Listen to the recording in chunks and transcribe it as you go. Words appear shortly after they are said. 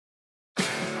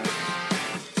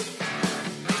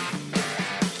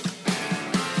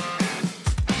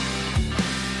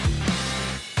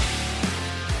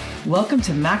Welcome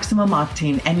to Maximum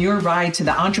Octane and your ride to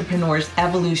the entrepreneur's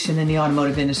evolution in the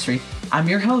automotive industry. I'm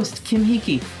your host, Kim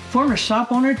Hickey, former shop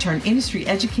owner turned industry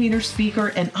educator,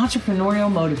 speaker, and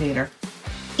entrepreneurial motivator.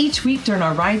 Each week during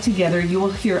our ride together, you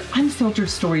will hear unfiltered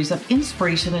stories of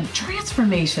inspiration and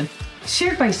transformation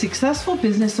shared by successful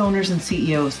business owners and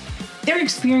CEOs. Their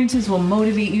experiences will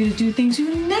motivate you to do things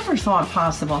you never thought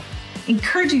possible,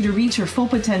 encourage you to reach your full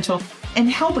potential, and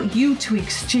help you to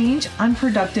exchange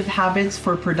unproductive habits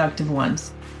for productive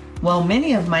ones. While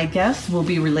many of my guests will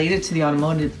be related to the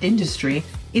automotive industry,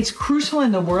 it's crucial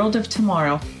in the world of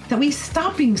tomorrow that we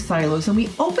stop being silos and we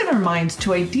open our minds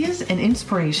to ideas and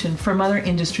inspiration from other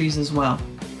industries as well.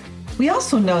 We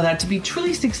also know that to be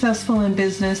truly successful in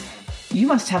business, you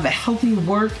must have a healthy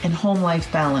work and home life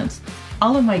balance.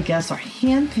 All of my guests are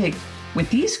handpicked with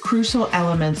these crucial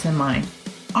elements in mind.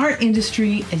 Our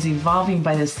industry is evolving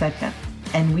by the second,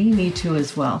 and we need to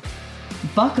as well.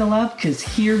 Buckle up, because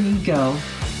here we go.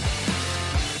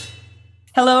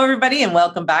 Hello, everybody, and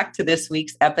welcome back to this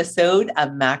week's episode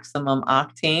of Maximum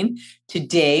Octane.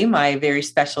 Today, my very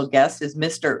special guest is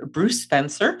Mr. Bruce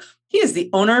Spencer. He is the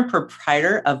owner and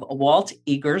proprietor of Walt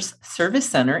Eggers Service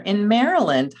Center in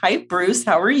Maryland. Hi, Bruce.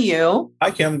 How are you?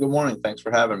 Hi, Kim. Good morning. Thanks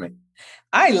for having me.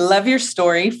 I love your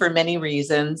story for many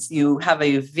reasons. You have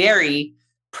a very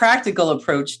practical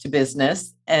approach to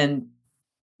business and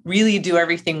really do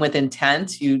everything with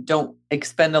intent. You don't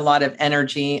expend a lot of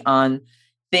energy on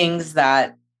things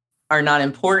that are not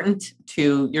important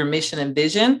to your mission and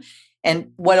vision.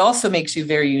 And what also makes you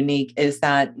very unique is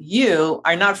that you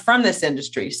are not from this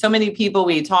industry. So many people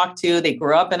we talk to, they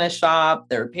grew up in a shop,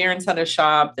 their parents had a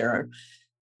shop, their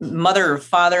mother or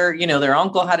father, their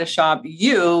uncle had a shop.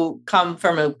 You come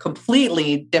from a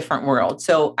completely different world.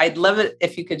 So I'd love it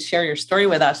if you could share your story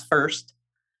with us first.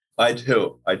 I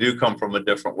do come from a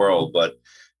different world, but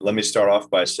let me start off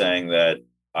by saying that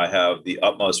I have the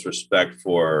utmost respect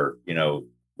for,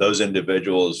 those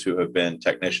individuals who have been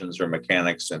technicians or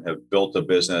mechanics and have built a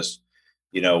business.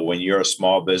 When you're a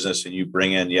small business and you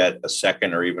bring in yet a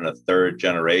second or even a third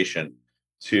generation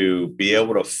to be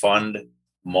able to fund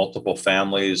multiple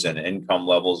families and income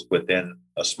levels within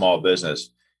a small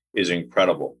business is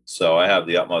incredible. So I have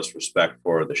the utmost respect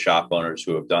for the shop owners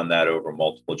who have done that over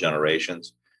multiple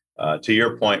generations. To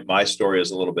your point, my story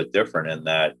is a little bit different in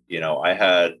that, I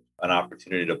had an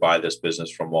opportunity to buy this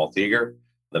business from Walt Eggers,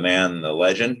 the man, the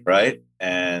legend, right?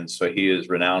 And so he is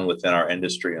renowned within our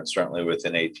industry and certainly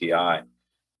within ATI.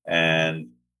 And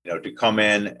to come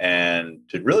in and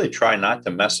to really try not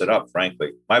to mess it up,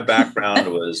 frankly. My background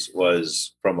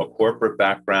was from a corporate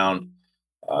background.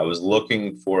 I was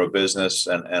looking for a business,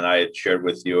 and I had shared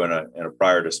with you in a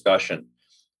prior discussion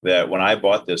that when I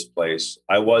bought this place,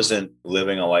 I wasn't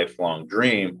living a lifelong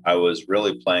dream. I was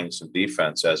really playing some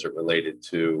defense as it related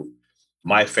to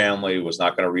my family was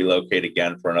not going to relocate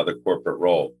again for another corporate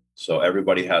role. So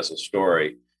everybody has a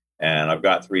story. And I've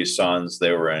got 3 sons.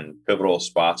 They were in pivotal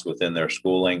spots within their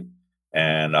schooling.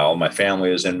 And all my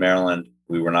family is in Maryland.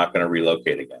 We were not going to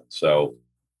relocate again. So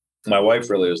my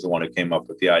wife really was the one who came up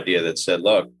with the idea that said,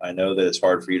 look, I know that it's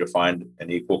hard for you to find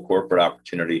an equal corporate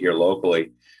opportunity here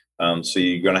locally. So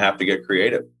you're going to have to get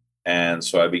creative. And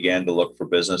so I began to look for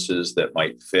businesses that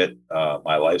might fit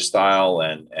my lifestyle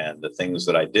and the things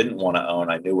that I didn't want to own.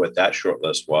 I knew what that short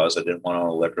list was. I didn't want to own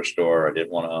a liquor store. I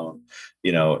didn't want to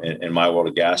own, in my world,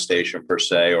 a gas station per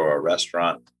se or a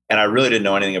restaurant. And I really didn't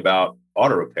know anything about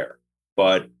auto repair.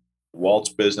 But Walt's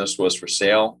business was for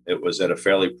sale. It was at a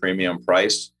fairly premium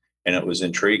price and it was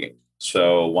intriguing.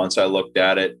 So once I looked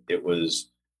at it, it was,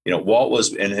 Walt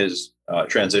was in his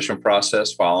transition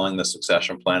process following the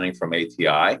succession planning from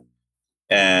ATI.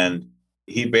 And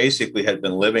he basically had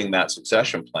been living that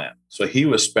succession plan. So he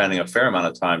was spending a fair amount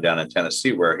of time down in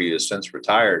Tennessee, where he has since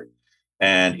retired.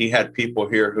 And he had people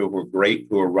here who were great,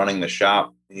 who were running the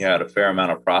shop. He had a fair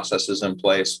amount of processes in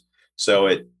place. So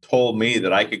it told me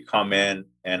that I could come in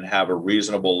and have a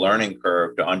reasonable learning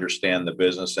curve to understand the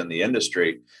business and the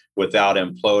industry without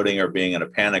imploding or being in a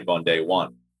panic on day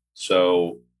one.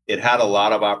 So it had a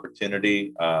lot of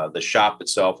opportunity. The shop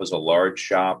itself is a large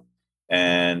shop.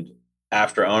 And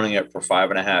after owning it for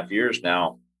 5.5 years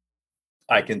now,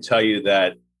 I can tell you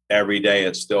that every day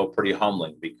it's still pretty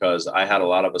humbling because I had a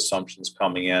lot of assumptions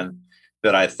coming in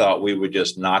that I thought we would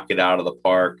just knock it out of the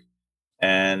park.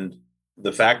 And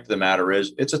the fact of the matter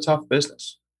is, it's a tough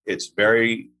business. It's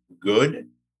very good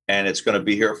and it's going to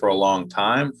be here for a long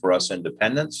time for us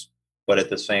independents. But at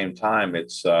the same time,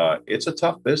 it's a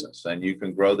tough business, and you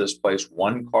can grow this place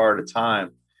one car at a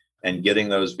time. And getting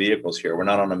those vehicles here, we're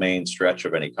not on a main stretch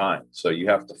of any kind. So you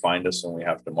have to find us and we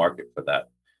have to market for that.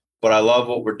 But I love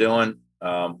what we're doing.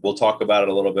 We'll talk about it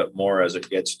a little bit more as it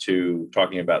gets to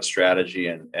talking about strategy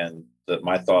and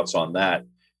my thoughts on that.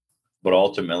 But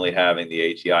ultimately, having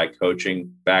the ATI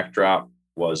coaching backdrop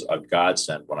was a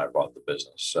godsend when I bought the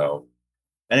business. So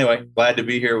anyway, glad to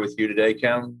be here with you today,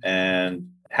 Kim, and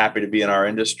happy to be in our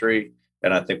industry.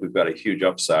 And I think we've got a huge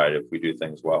upside if we do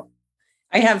things well.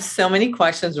 I have so many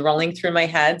questions rolling through my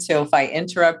head. So if I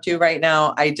interrupt you right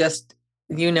now,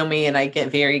 you know me, and I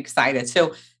get very excited.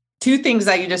 So two things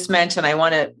that you just mentioned, I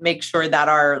want to make sure that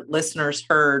our listeners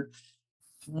heard.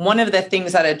 One of the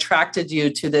things that attracted you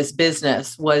to this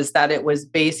business was that it was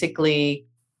basically,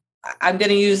 I'm going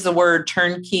to use the word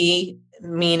turnkey,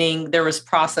 meaning there was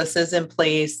processes in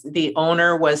place. The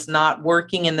owner was not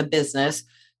working in the business.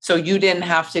 So you didn't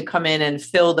have to come in and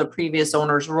fill the previous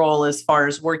owner's role as far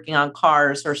as working on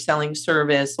cars or selling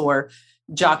service or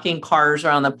jockeying cars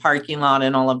around the parking lot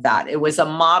and all of that. It was a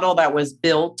model that was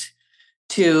built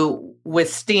to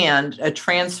withstand a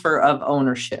transfer of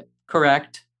ownership,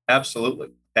 correct? Absolutely.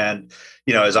 And,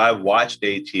 as I watched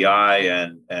ATI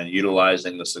and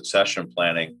utilizing the succession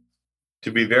planning,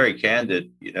 to be very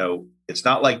candid, it's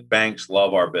not like banks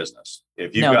love our business.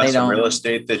 If you've got some real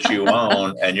estate that you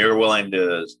own and you're willing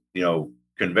to,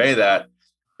 convey that,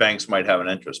 banks might have an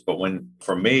interest. But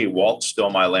for me, Walt's still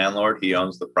my landlord. He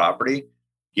owns the property.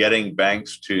 Getting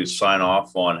banks to sign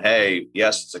off on, hey,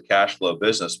 yes, it's a cash flow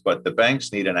business, but the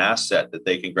banks need an asset that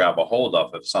they can grab a hold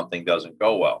of if something doesn't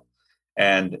go well.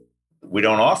 And we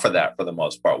don't offer that for the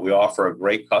most part. We offer a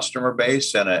great customer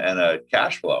base and a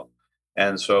cash flow.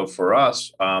 And so for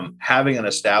us, having an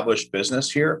established business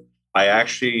here, I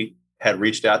actually had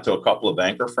reached out to a couple of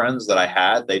banker friends that I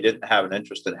had. They didn't have an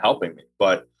interest in helping me,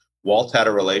 but Walt had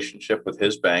a relationship with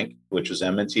his bank, which is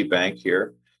M&T Bank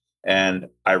here. And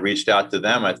I reached out to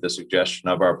them at the suggestion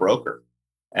of our broker.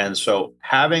 And so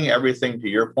having everything, to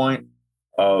your point,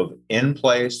 of in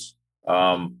place,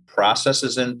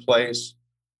 processes in place,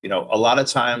 a lot of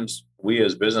times we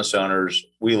as business owners,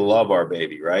 we love our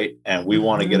baby, right? And we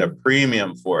want to get a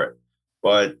premium for it.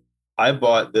 But I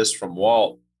bought this from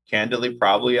Walt, candidly,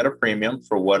 probably at a premium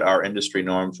for what our industry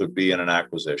norms would be in an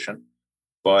acquisition.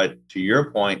 But to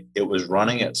your point, it was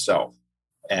running itself.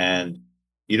 And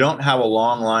you don't have a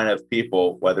long line of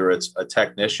people, whether it's a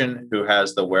technician who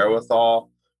has the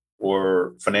wherewithal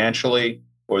or financially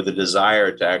or the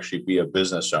desire to actually be a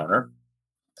business owner.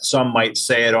 Some might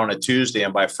say it on a Tuesday,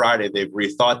 and by Friday, they've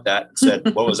rethought that and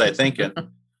said, what was I thinking?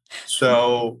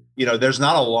 So, there's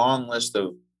not a long list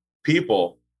of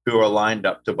people who are lined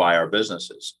up to buy our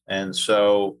businesses. And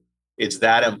so it's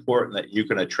that important that you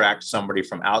can attract somebody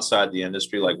from outside the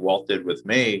industry like Walt did with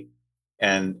me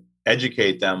and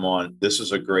educate them on this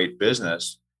is a great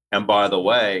business. And by the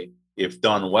way, if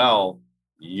done well,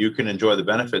 you can enjoy the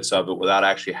benefits of it without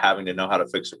actually having to know how to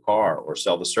fix a car or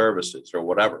sell the services or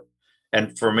whatever.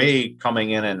 And for me, coming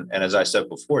in and as I said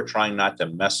before, trying not to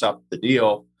mess up the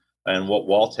deal and what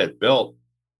Walt had built,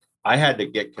 I had to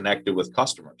get connected with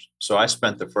customers. So I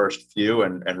spent the first few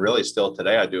and really still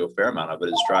today, I do a fair amount of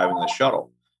it is driving the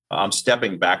shuttle. I'm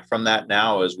stepping back from that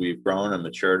now as we've grown and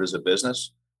matured as a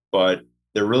business, but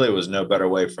there really was no better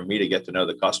way for me to get to know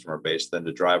the customer base than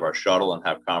to drive our shuttle and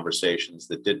have conversations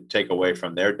that didn't take away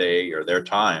from their day or their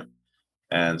time.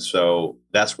 And so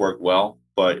that's worked well,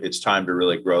 but it's time to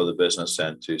really grow the business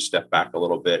and to step back a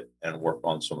little bit and work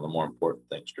on some of the more important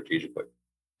things strategically.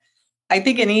 I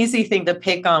think an easy thing to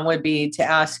pick on would be to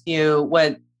ask you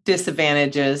what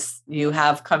disadvantages you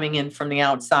have coming in from the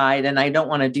outside. And I don't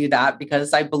want to do that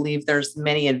because I believe there's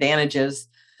many advantages.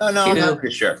 I'm happy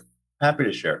to share. Happy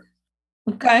to share.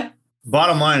 Okay.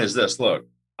 Bottom line is this. Look,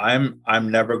 I'm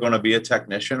never going to be a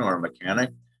technician or a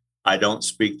mechanic. I don't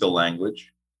speak the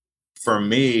language. For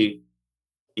me,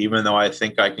 even though I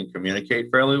think I can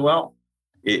communicate fairly well,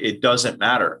 it doesn't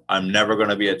matter. I'm never going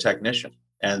to be a technician.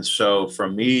 And so for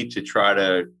me to try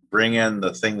to bring in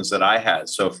the things that I had.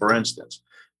 So for instance,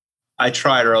 I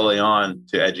tried early on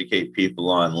to educate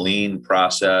people on lean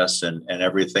process and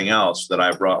everything else that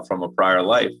I brought from a prior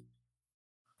life.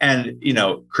 And,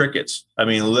 crickets. I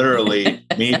mean, literally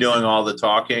me doing all the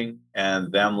talking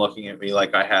and them looking at me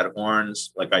like I had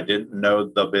horns, like I didn't know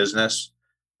the business.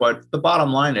 But the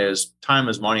bottom line is time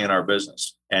is money in our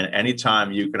business. And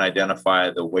anytime you can identify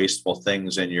the wasteful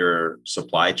things in your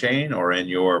supply chain or in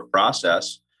your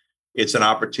process, it's an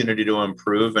opportunity to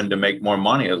improve and to make more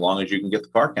money as long as you can get the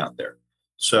car count there.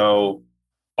 So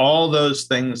all those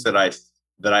things that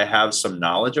I have some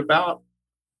knowledge about,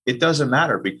 it doesn't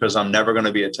matter because I'm never going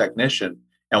to be a technician.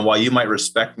 And while you might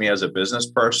respect me as a business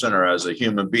person or as a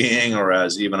human being or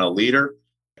as even a leader,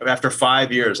 after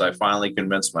 5 years, I finally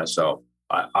convinced myself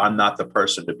I'm not the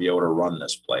person to be able to run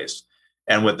this place.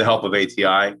 And with the help of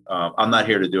ATI, I'm not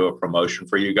here to do a promotion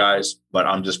for you guys, but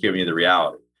I'm just giving you the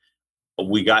reality.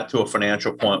 We got to a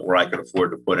financial point where I could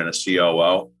afford to put in a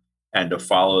COO and to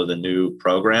follow the new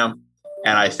program.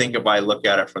 And I think if I look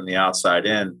at it from the outside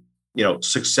in,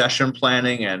 succession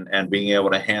planning and being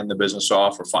able to hand the business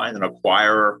off or find an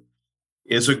acquirer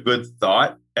is a good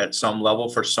thought at some level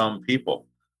for some people.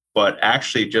 But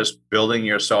actually just building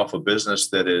yourself a business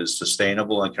that is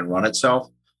sustainable and can run itself,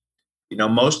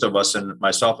 most of us, and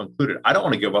myself included, I don't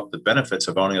want to give up the benefits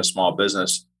of owning a small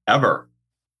business ever,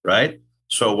 right?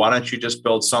 So why don't you just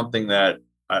build something that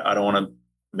I don't want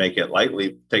to take it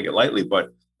lightly,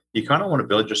 but you kind of want to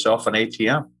build yourself an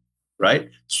ATM, right?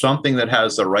 Something that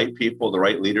has the right people, the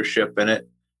right leadership in it.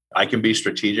 I can be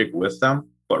strategic with them,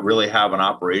 but really have an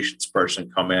operations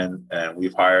person come in. And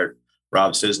we've hired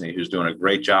Rob Cisney, who's doing a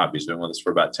great job. He's been with us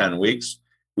for about 10 weeks.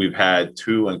 We've had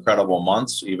 2 incredible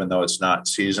months, even though it's not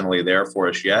seasonally there for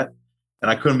us yet. And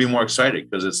I couldn't be more excited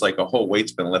because it's like a whole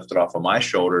weight's been lifted off of my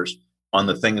shoulders on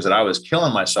the things that I was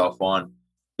killing myself on.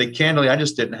 That candidly, I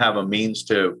just didn't have a means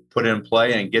to put in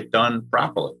play and get done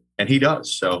properly. And he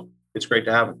does. So it's great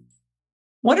to have him.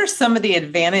 What are some of the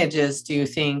advantages, do you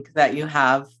think, that you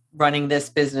have running this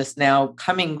business now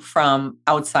coming from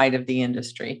outside of the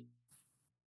industry?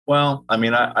 Well, I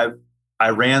mean, I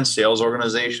ran sales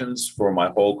organizations for my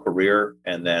whole career,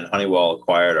 and then Honeywell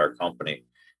acquired our company.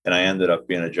 And I ended up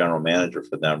being a general manager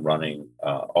for them, running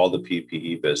all the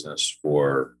PPE business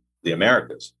for the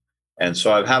Americas. And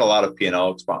so I've had a lot of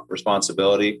P&L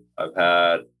responsibility. I've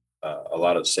had a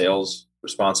lot of sales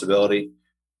responsibility.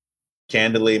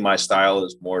 Candidly, my style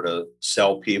is more to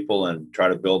sell people and try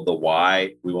to build the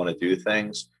why we want to do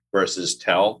things versus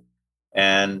tell.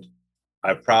 And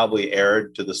I probably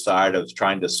erred to the side of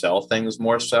trying to sell things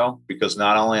more so, because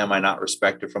not only am I not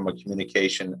respected from a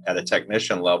communication at a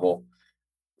technician level,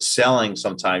 selling,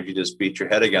 sometimes you just beat your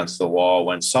head against the wall,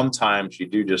 when sometimes you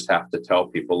do just have to tell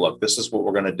people, look, this is what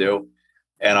we're going to do.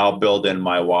 And I'll build in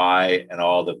my why and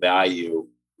all the value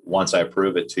once I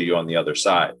prove it to you on the other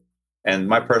side. And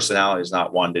my personality is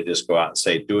not one to just go out and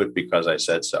say, do it because I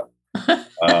said so.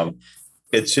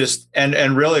 It's just,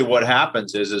 and really what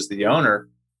happens is the owner,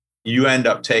 you end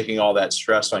up taking all that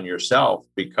stress on yourself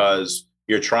because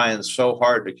you're trying so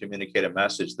hard to communicate a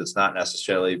message that's not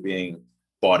necessarily being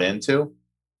bought into.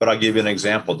 But I'll give you an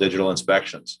example. Digital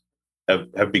inspections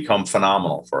have become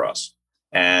phenomenal for us.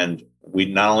 And we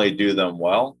not only do them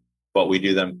well, but we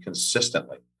do them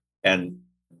consistently. And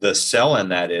the sell in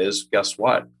that is, guess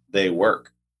what? They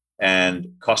work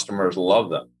and customers love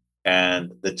them.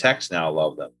 And the techs now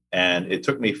love them. And it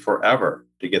took me forever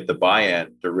to get the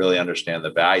buy-in to really understand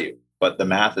the value. But the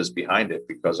math is behind it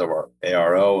because of our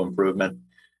ARO improvement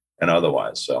and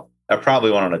otherwise. So I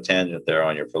probably went on a tangent there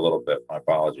on you for a little bit. My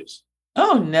apologies.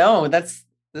 Oh, no, this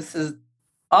is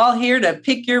all here to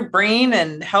pick your brain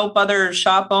and help other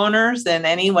shop owners in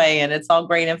any way. And it's all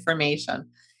great information.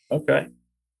 Okay.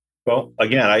 Well,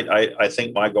 again, I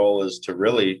think my goal is to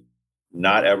really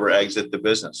not ever exit the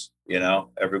business.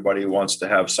 Everybody wants to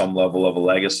have some level of a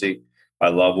legacy. I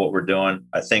love what we're doing.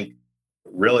 I think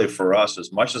really for us,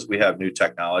 as much as we have new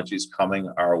technologies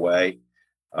coming our way,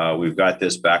 we've got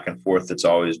this back and forth that's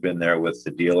always been there with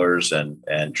the dealers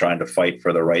and trying to fight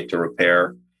for the right to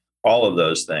repair, all of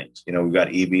those things. We've got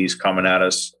EVs coming at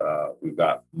us. We've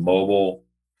got mobile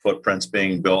footprints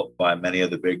being built by many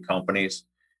of the big companies.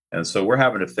 And so we're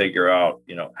having to figure out,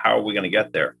 how are we going to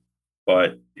get there?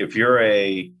 But if you're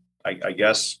I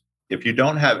guess, if you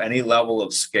don't have any level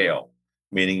of scale,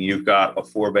 meaning you've got a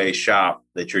 4-bay shop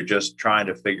that you're just trying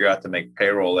to figure out to make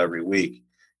payroll every week,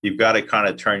 you've got to kind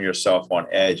of turn yourself on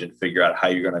edge and figure out how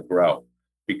you're going to grow.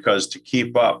 Because to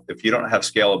keep up, if you don't have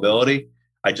scalability,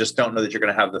 I just don't know that you're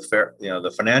going to have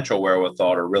the financial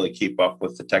wherewithal to really keep up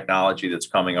with the technology that's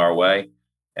coming our way.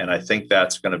 And I think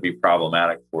that's going to be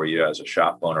problematic for you as a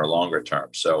shop owner longer term.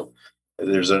 So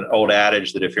there's an old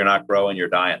adage that if you're not growing, you're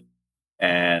dying.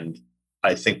 And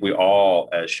I think we all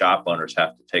as shop owners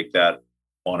have to take that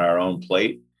on our own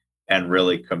plate and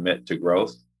really commit to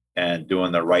growth and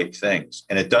doing the right things.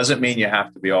 And it doesn't mean you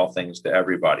have to be all things to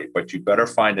everybody, but you better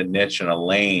find a niche and a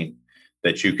lane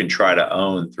that you can try to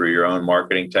own through your own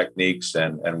marketing techniques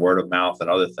and word of mouth and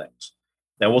other things.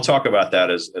 Now, we'll talk about that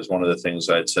as one of the things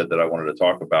I'd said that I wanted to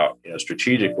talk about,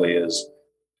 strategically, is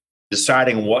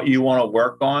deciding what you want to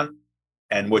work on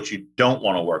and what you don't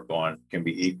want to work on can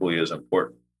be equally as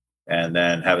important. And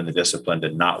then having the discipline to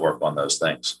not work on those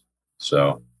things.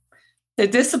 So the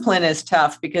discipline is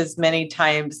tough because many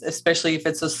times, especially if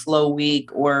it's a slow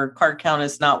week or car count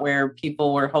is not where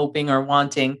people were hoping or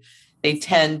wanting, they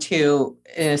tend to,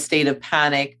 in a state of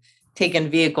panic, take in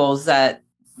vehicles that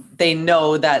they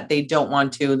know that they don't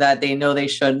want to, that they know they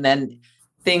should, and then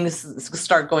things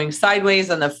start going sideways.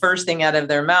 And the first thing out of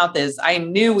their mouth is, I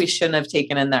knew we shouldn't have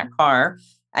taken in that car.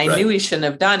 I knew we shouldn't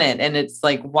have done it. And it's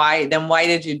like, why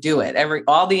did you do it?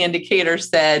 All the indicators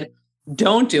said,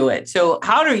 don't do it. So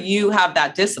how do you have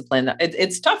that discipline?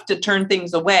 It's tough to turn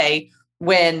things away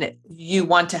when you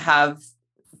want to have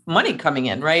money coming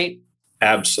in, right?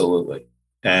 Absolutely.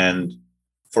 And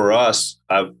for us,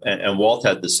 and Walt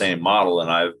had the same model,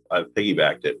 and I've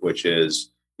piggybacked it, which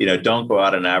is, don't go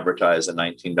out and advertise a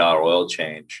 $19 oil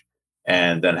change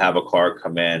and then have a car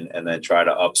come in and then try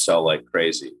to upsell like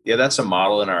crazy. Yeah, that's a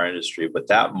model in our industry, but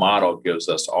that model gives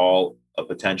us all a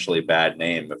potentially bad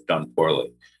name if done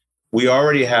poorly. We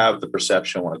already have the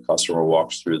perception when a customer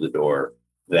walks through the door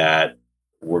that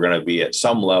we're going to be at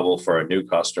some level for a new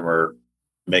customer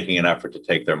making an effort to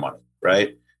take their money,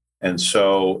 right? And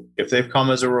so if they've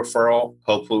come as a referral,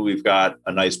 hopefully we've got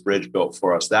a nice bridge built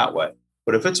for us that way.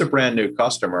 But if it's a brand new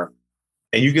customer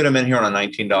and you get them in here on a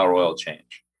 $19 oil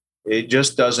change, it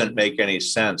just doesn't make any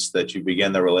sense that you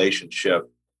begin the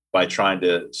relationship by trying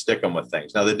to stick them with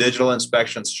things. Now, the digital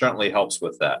inspection certainly helps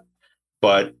with that.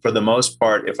 But for the most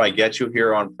part, if I get you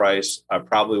here on price, I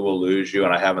probably will lose you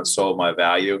and I haven't sold my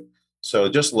value. So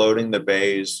just loading the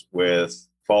bays with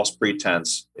false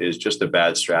pretense is just a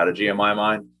bad strategy in my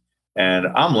mind. And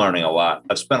I'm learning a lot.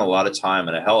 I've spent a lot of time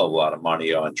and a hell of a lot of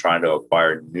money on trying to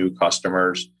acquire new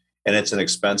customers. And it's an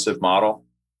expensive model.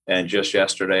 And just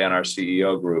yesterday on our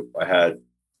CEO group, I had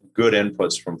good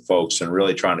inputs from folks and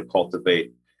really trying to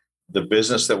cultivate the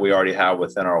business that we already have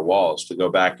within our walls to go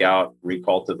back out,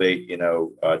 recultivate,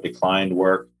 declined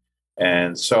work.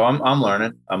 And so I'm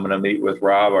learning. I'm going to meet with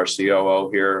Rob, our COO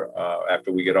here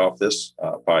after we get off this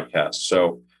podcast.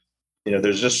 So,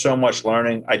 there's just so much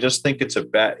learning. I just think it's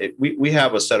we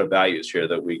have a set of values here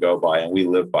that we go by and we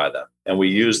live by them and we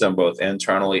use them both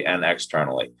internally and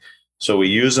externally. So we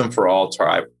use them for all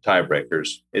tiebreakers.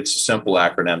 It's a simple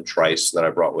acronym, TRICE, that I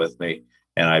brought with me.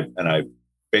 And I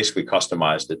basically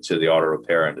customized it to the auto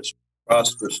repair industry.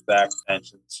 Trust, respect,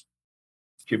 pensions,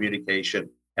 communication,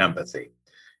 empathy.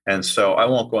 And so I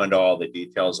won't go into all the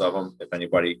details of them. If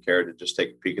anybody cared to just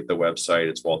take a peek at the website,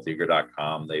 it's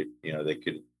walteager.com. They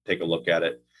could take a look at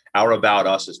it. Our About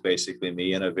Us is basically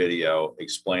me in a video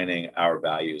explaining our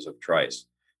values of Trice.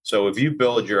 So if you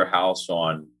build your house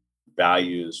on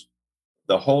values,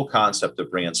 the whole concept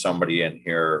of bringing somebody in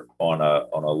here on a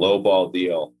lowball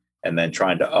deal and then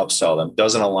trying to upsell them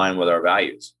doesn't align with our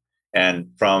values.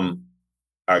 And from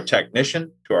our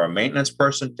technician to our maintenance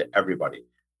person to everybody,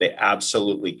 they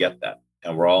absolutely get that.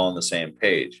 And we're all on the same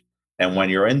page. And when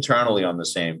you're internally on the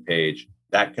same page,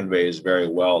 that conveys very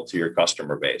well to your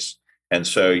customer base. And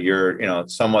so you're,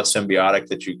 somewhat symbiotic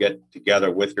that you get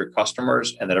together with your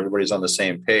customers and that everybody's on the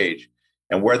same page.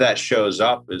 And where that shows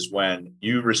up is when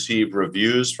you receive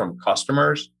reviews from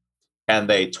customers and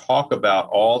they talk about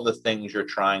all the things you're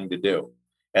trying to do.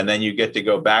 And then you get to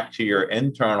go back to your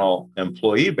internal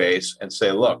employee base and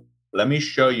say, look, let me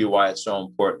show you why it's so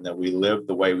important that we live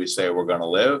the way we say we're going to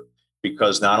live,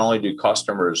 because not only do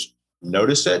customers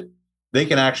notice it, they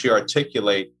can actually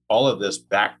articulate all of this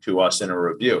back to us in a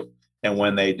review. And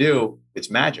when they do, it's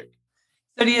magic.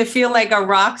 So do you feel like a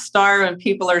rock star when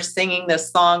people are singing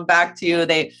this song back to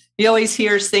you? You always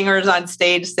hear singers on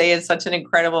stage say it's such an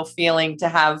incredible feeling to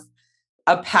have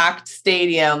a packed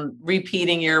stadium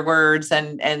repeating your words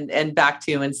and back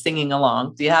to you and singing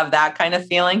along. Do you have that kind of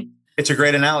feeling? It's a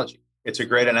great analogy.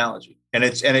 And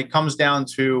it comes down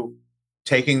to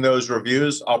taking those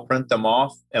reviews. I'll print them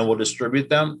off and we'll distribute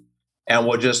them and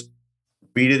we'll just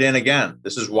beat it in again.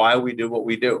 This is why we do what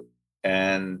we do.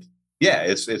 And yeah,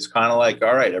 it's kind of like,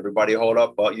 all right, everybody hold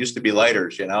up. Well, it used to be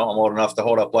lighters, I'm old enough to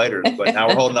hold up lighters, but now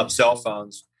we're holding up cell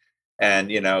phones and,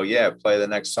 play the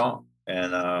next song.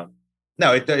 And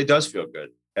no, it does feel good.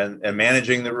 And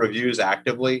managing the reviews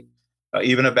actively,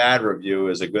 even a bad review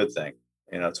is a good thing.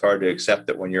 It's hard to accept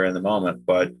it when you're in the moment,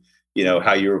 but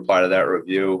how you reply to that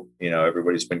review,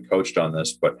 everybody's been coached on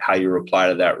this, but how you reply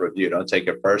to that review, don't take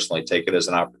it personally, take it as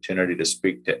an opportunity to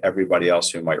speak to everybody else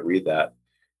who might read that.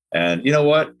 And you know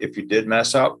what, if you did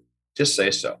mess up, just say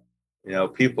so.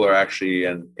 People are actually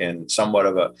in somewhat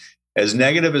of as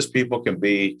negative as people can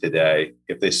be today,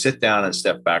 if they sit down and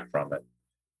step back from it,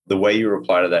 the way you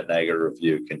reply to that negative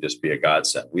review can just be a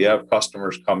godsend. We have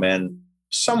customers come in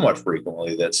somewhat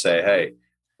frequently that say, hey,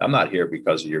 I'm not here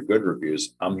because of your good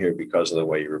reviews. I'm here because of the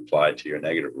way you replied to your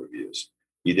negative reviews.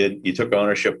 You took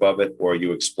ownership of it, or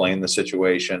you explained the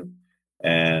situation,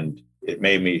 and it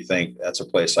made me think that's a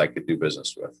place I could do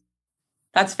business with.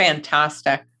 That's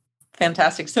fantastic.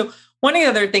 Fantastic. So one of the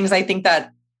other things I think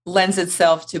that lends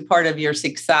itself to part of your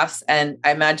success. And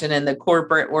I imagine in the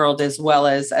corporate world, as well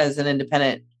as an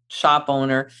independent shop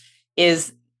owner,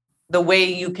 is the way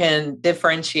you can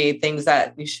differentiate things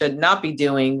that you should not be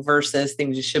doing versus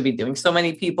things you should be doing. So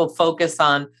many people focus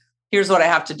on, here's what I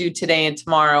have to do today and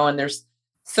tomorrow. And there's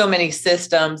so many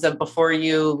systems of, before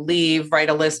you leave, write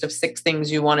a list of 6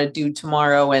 things you want to do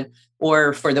tomorrow and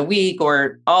or for the week,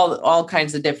 or all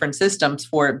kinds of different systems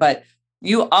for it. But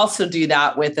you also do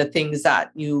that with the things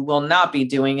that you will not be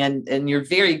doing. And you're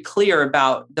very clear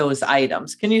about those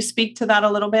items. Can you speak to that a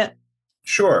little bit?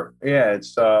 Sure. Yeah,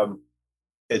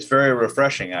 it's very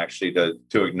refreshing actually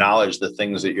to acknowledge the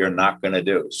things that you're not going to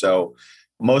do. So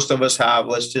most of us have,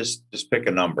 let's just pick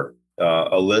a number,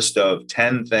 a list of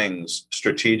 10 things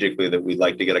strategically that we'd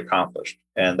like to get accomplished.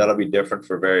 And that'll be different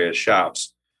for various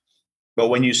shops. But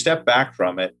when you step back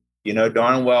from it, you know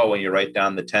darn well when you write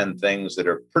down the 10 things that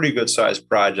are pretty good sized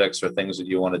projects or things that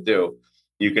you want to do,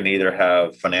 you can either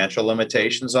have financial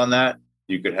limitations on that,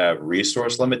 you could have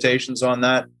resource limitations on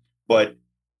that, but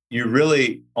you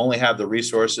really only have the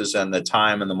resources and the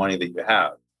time and the money that you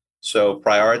have. So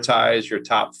prioritize your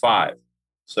top 5.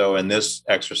 So in this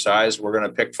exercise, we're going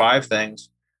to pick 5 things.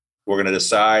 We're going to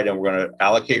decide and we're going to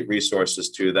allocate resources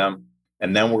to them.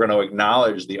 And then we're going to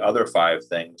acknowledge the other 5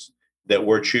 things that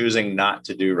we're choosing not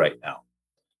to do right now.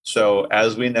 So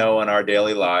as we know in our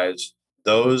daily lives,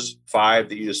 those 5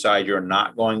 that you decide you're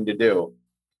not going to do,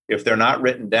 if they're not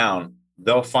written down,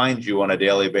 they'll find you on a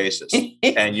daily basis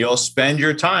and you'll spend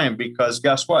your time, because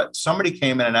guess what? Somebody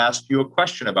came in and asked you a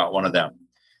question about one of them.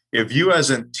 If you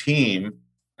as a team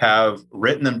have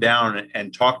written them down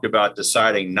and talked about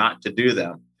deciding not to do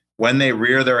them, when they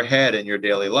rear their head in your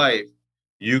daily life,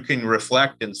 you can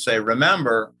reflect and say,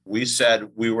 remember, we said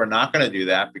we were not going to do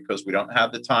that because we don't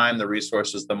have the time, the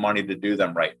resources, the money to do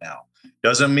them right now.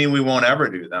 Doesn't mean we won't ever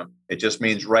do them. It just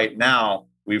means right now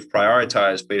we've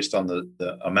prioritized based on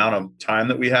the amount of time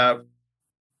that we have.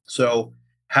 So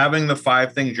having the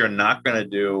 5 things you're not going to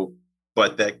do,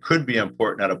 but that could be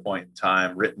important at a point in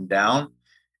time, written down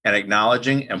and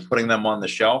acknowledging and putting them on the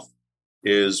shelf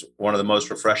is one of the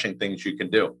most refreshing things you can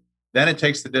do. Then it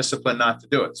takes the discipline not to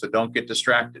do it. So don't get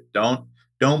distracted.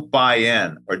 Don't buy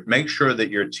in, or make sure that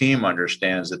your team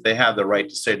understands that they have the right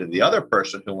to say to the other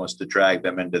person who wants to drag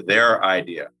them into their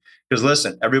idea. Because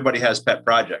listen, everybody has pet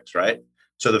projects, right?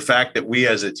 So the fact that we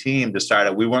as a team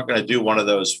decided we weren't going to do one of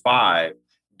those 5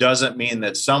 doesn't mean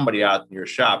that somebody out in your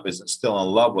shop isn't still in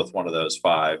love with one of those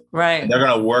 5. Right. And they're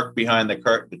going to work behind the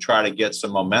curtain to try to get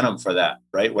some momentum for that,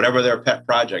 right? Whatever their pet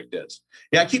project is.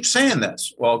 Yeah, I keep saying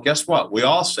this. Well, guess what? We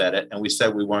all said it, and we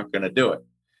said we weren't going to do it.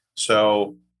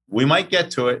 So we might get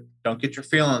to it. Don't get your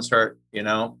feelings hurt,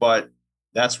 but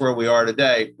that's where we are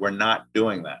today. We're not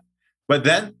doing that. But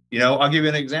then, I'll give you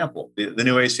an example. The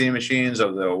new AC machines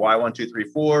of the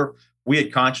Y1234, we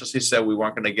had consciously said we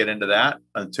weren't going to get into that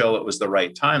until it was the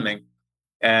right timing.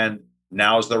 And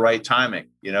now is the right timing.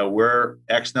 We're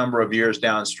X number of years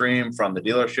downstream from the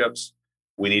dealerships.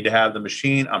 We need to have the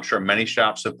machine. I'm sure many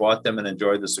shops have bought them and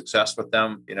enjoyed the success with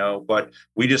them, but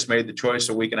we just made the choice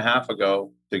a week and a half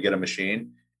ago to get a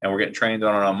machine, and we're getting trained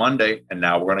on it on Monday. And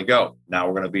now we're going to go. Now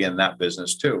we're going to be in that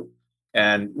business too.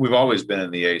 And we've always been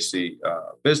in the AC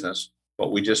business,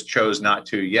 but we just chose not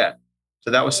to yet.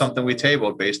 So that was something we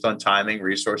tabled based on timing,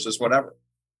 resources, whatever.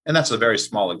 And that's a very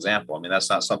small example. I mean, that's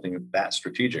not something that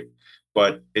strategic,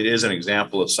 but it is an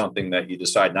example of something that you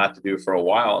decide not to do for a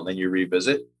while and then you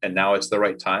revisit, and now it's the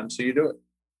right time, so you do it.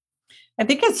 I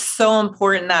think it's so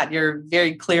important that you're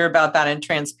very clear about that and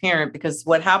transparent, because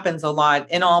what happens a lot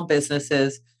in all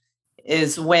businesses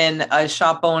is when a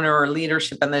shop owner or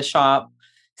leadership in the shop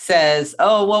says,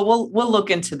 oh, well, we'll look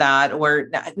into that,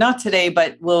 or not today,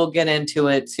 but we'll get into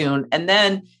it soon. And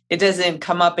then it doesn't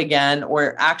come up again,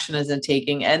 or action isn't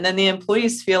taken. And then the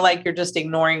employees feel like you're just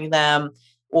ignoring them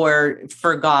or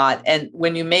forgot. And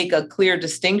when you make a clear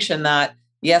distinction that,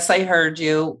 yes, I heard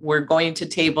you, we're going to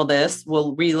table this,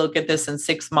 we'll relook at this in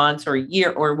 6 months or a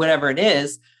year or whatever it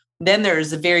is, then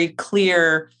there's a very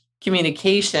clear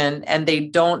communication, and they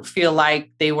don't feel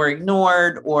like they were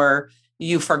ignored or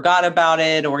you forgot about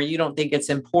it or you don't think it's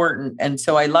important. And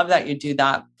so I love that you do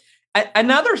that.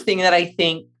 Another thing that I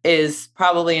think is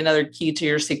probably another key to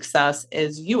your success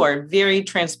is you are very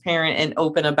transparent and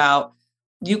open about,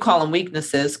 you call them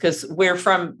weaknesses, because we're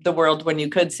from the world when you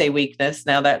could say weakness.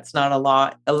 Now that's not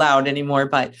allowed anymore,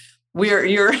 but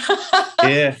you're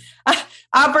yeah.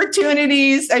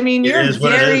 Opportunities. I mean,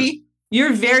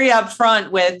 you're very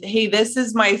upfront with, hey, this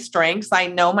is my strengths. I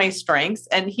know my strengths,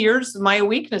 and here's my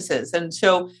weaknesses. And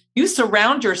so you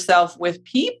surround yourself with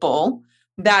people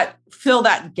that fill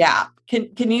that gap.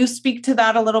 Can you speak to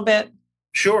that a little bit?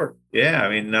 Sure. Yeah.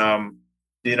 I mean,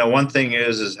 one thing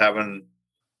is having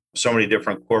so many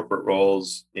different corporate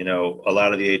roles. A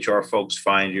lot of the HR folks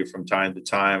find you from time to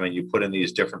time, and you put in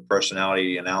these different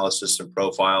personality analysis and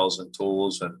profiles and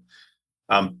tools. And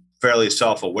I'm fairly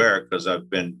self-aware because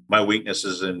my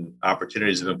weaknesses and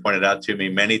opportunities have been pointed out to me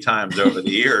many times over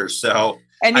the years. So,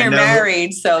 and you're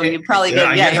married, so you probably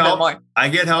get even more. I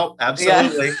get help.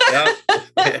 Absolutely. Yeah.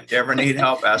 If you ever need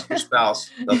help, ask your spouse.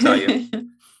 They'll tell you.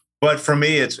 But for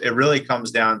me, it really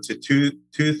comes down to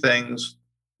two things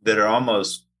that are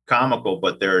almost comical,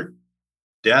 but they're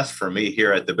death for me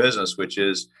here at the business, which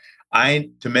is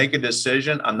to make a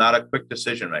decision, I'm not a quick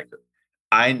decision maker.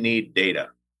 I need data.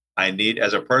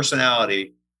 As a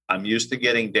personality, I'm used to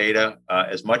getting data.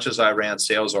 As much as I ran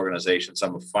sales organizations,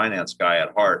 I'm a finance guy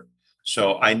at heart.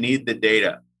 So I need the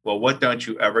data. Well, what don't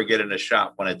you ever get in a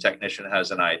shop when a technician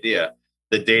has an idea?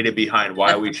 The data behind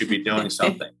why we should be doing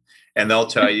something. And they'll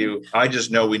tell you, I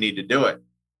just know we need to do it.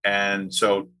 And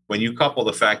so when you couple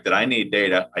the fact that I need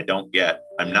data,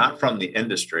 I'm not from the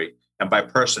industry. And by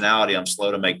personality, I'm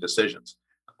slow to make decisions.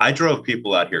 I drove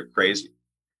people out here crazy.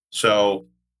 So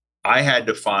I had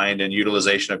to find in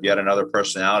utilization of yet another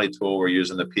personality tool. We're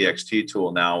using the PXT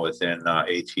tool now within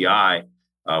ATI,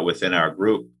 within our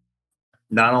group.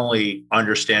 Not only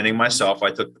understanding myself,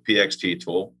 I took the PXT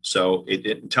tool. So it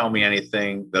didn't tell me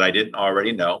anything that I didn't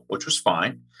already know, which was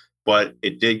fine, but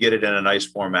it did get it in a nice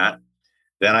format.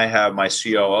 Then I have my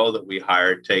COO that we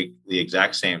hired take the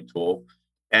exact same tool,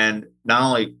 and not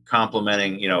only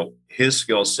complementing, his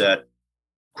skill set,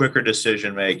 quicker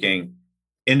decision making,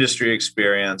 industry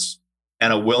experience,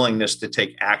 and a willingness to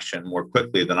take action more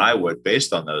quickly than I would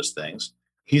based on those things.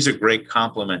 He's a great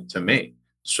complement to me.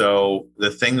 So the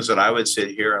things that I would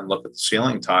sit here and look at the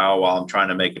ceiling tile while I'm trying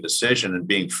to make a decision and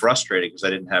being frustrated because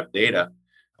I didn't have data,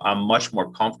 I'm much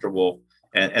more comfortable.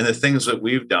 And the things that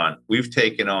we've done, we've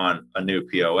taken on a new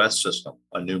POS system,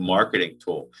 a new marketing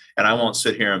tool. And I won't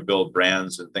sit here and build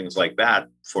brands and things like that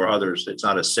for others. It's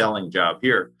not a selling job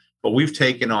here. But we've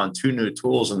taken on 2 new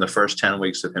tools in the first 10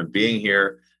 weeks of him being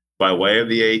here by way of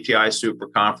the ATI Super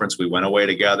Conference. We went away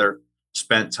together,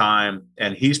 spent time,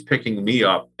 and he's picking me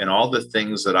up in all the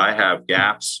things that I have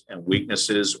gaps and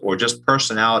weaknesses or just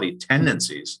personality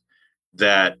tendencies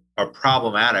that are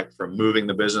problematic for moving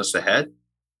the business ahead.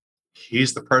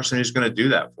 He's the person who's going to do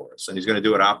that for us, and he's going to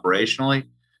do it operationally.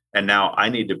 And now I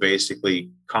need to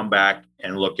basically come back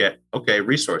and look at, okay,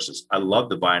 resources. I love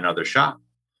to buy another shop,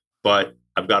 but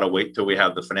I've got to wait till we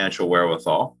have the financial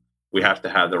wherewithal. We have to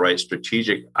have the right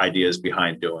strategic ideas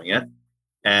behind doing it.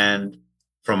 And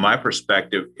from my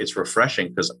perspective, it's refreshing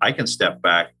because I can step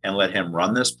back and let him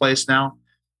run this place now.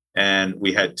 And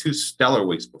we had 2 stellar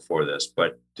weeks before this.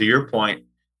 But to your point,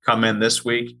 come in this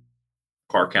week,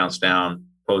 car counts down,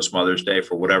 post Mother's Day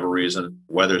for whatever reason,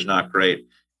 weather's not great.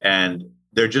 And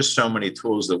there are just so many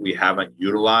tools that we haven't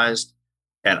utilized.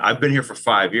 And I've been here for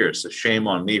 5 years, so shame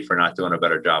on me for not doing a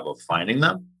better job of finding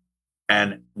them.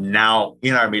 And now he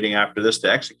and I are meeting after this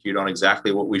to execute on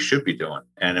exactly what we should be doing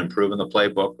and improving the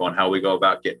playbook on how we go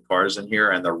about getting cars in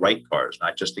here and the right cars,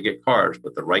 not just to get cars,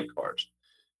 but the right cars.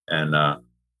 And I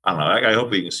don't know, I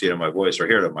hope you can see it in my voice or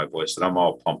hear it in my voice that I'm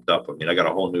all pumped up. I mean, I got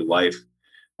a whole new life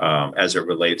as it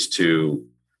relates to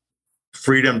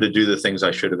freedom to do the things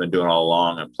I should have been doing all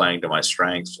along and playing to my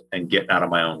strengths and getting out of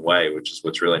my own way, which is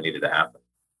what's really needed to happen.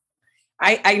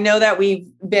 I know that we've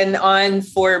been on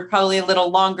for probably a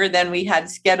little longer than we had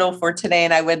scheduled for today.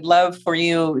 And I would love for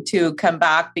you to come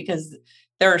back because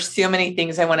there are so many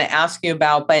things I want to ask you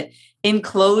about. But in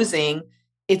closing,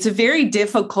 it's a very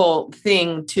difficult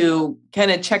thing to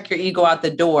kind of check your ego out the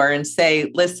door and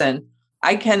say, listen,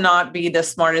 I cannot be the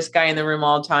smartest guy in the room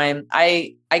all the time.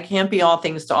 I can't be all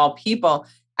things to all people.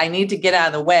 I need to get out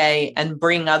of the way and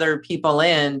bring other people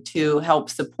in to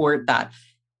help support that.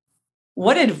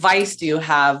 What advice do you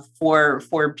have for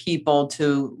people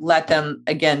to let them,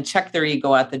 again, check their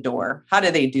ego at the door? How do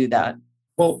they do that?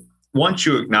 Well, once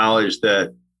you acknowledge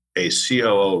that a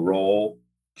COO role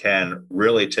can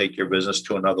really take your business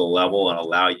to another level and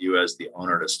allow you as the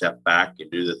owner to step back and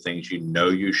do the things you know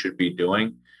you should be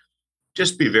doing,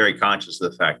 just be very conscious of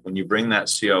the fact when you bring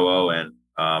that COO in,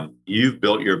 you've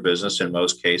built your business in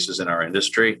most cases in our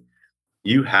industry,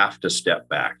 you have to step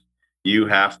back. You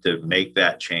have to make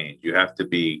that change. You have to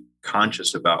be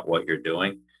conscious about what you're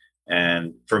doing.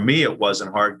 And for me, it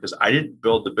wasn't hard because I didn't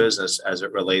build the business as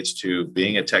it relates to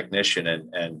being a technician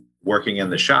and working in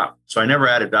the shop. So I never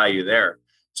added value there.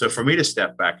 So for me to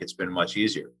step back, it's been much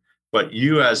easier. But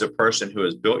you as a person who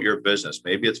has built your business,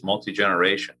 maybe it's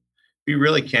multi-generation, be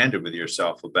really candid with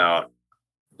yourself about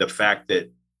the fact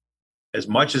that as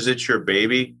much as it's your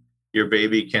baby, your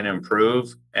baby can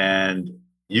improve and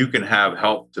you can have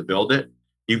help to build it,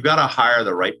 you've got to hire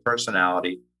the right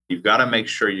personality. You've got to make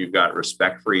sure you've got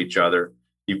respect for each other.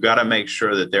 You've got to make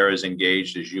sure that they're as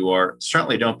engaged as you are.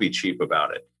 Certainly don't be cheap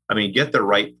about it. I mean, get the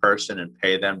right person and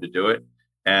pay them to do it.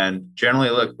 And generally,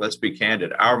 look, let's be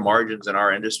candid. Our margins in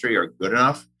our industry are good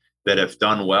enough that if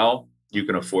done well, you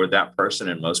can afford that person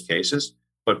in most cases.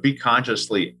 But be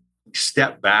consciously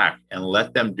step back and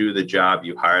let them do the job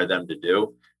you hire them to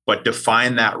do, but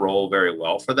define that role very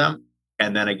well for them.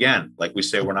 And then again, like we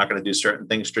say, we're not going to do certain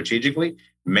things strategically.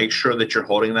 Make sure that you're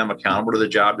holding them accountable to the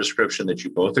job description that you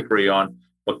both agree on,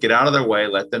 but get out of their way,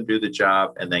 let them do the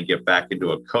job, and then get back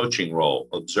into a coaching role.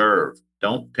 Observe.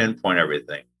 Don't pinpoint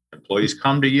everything. Employees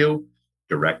come to you,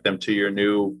 direct them to your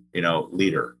new,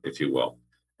 leader, if you will.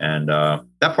 And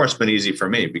that part's been easy for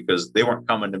me because they weren't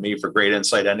coming to me for great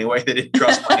insight anyway. They didn't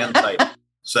trust my insight.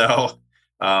 So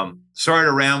sorry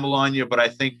to ramble on you, but I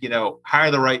think, hire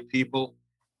the right people,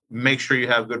 make sure you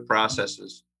have good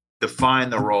processes, define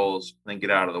the roles, then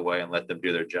get out of the way and let them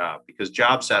do their job. Because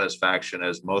job satisfaction,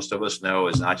 as most of us know,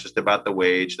 is not just about the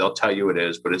wage. They'll tell you it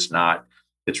is, but it's not.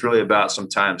 It's really about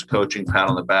sometimes coaching, pat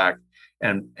on the back,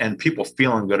 and people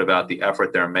feeling good about the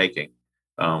effort they're making.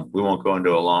 We won't go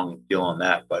into a long deal on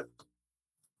that, but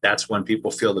that's when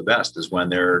people feel the best, is when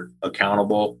they're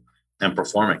accountable and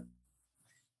performing.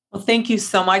 Well, thank you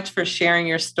so much for sharing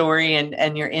your story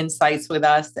and your insights with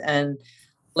us. And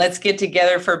let's get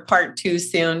together for part 2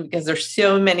 soon, because there's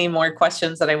so many more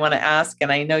questions that I want to ask.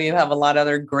 And I know you have a lot of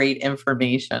other great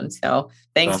information. So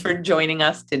thanks for joining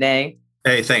us today.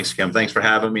 Hey, thanks, Kim. Thanks for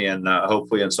having me. And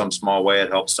hopefully in some small way,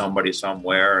 it helps somebody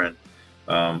somewhere. And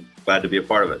glad to be a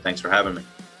part of it. Thanks for having me.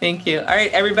 Thank you. All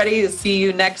right, everybody. See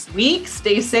you next week.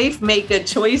 Stay safe, make good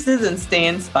choices, and stay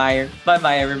inspired.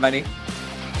 Bye-bye, everybody.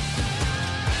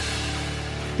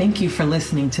 Thank you for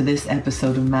listening to this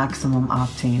episode of Maximum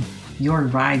Octane, your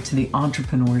ride to the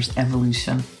entrepreneur's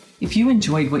evolution. If you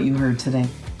enjoyed what you heard today,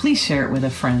 please share it with a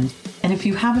friend. And if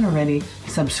you haven't already,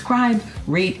 subscribe,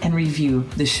 rate, and review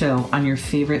the show on your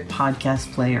favorite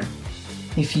podcast player.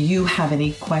 If you have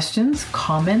any questions,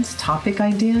 comments, topic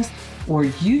ideas, or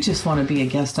you just want to be a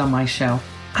guest on my show,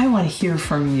 I want to hear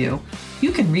from you.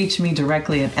 You can reach me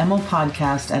directly at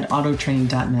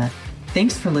mopodcast@autotraining.net.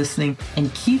 Thanks for listening,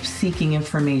 and keep seeking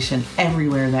information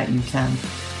everywhere that you can.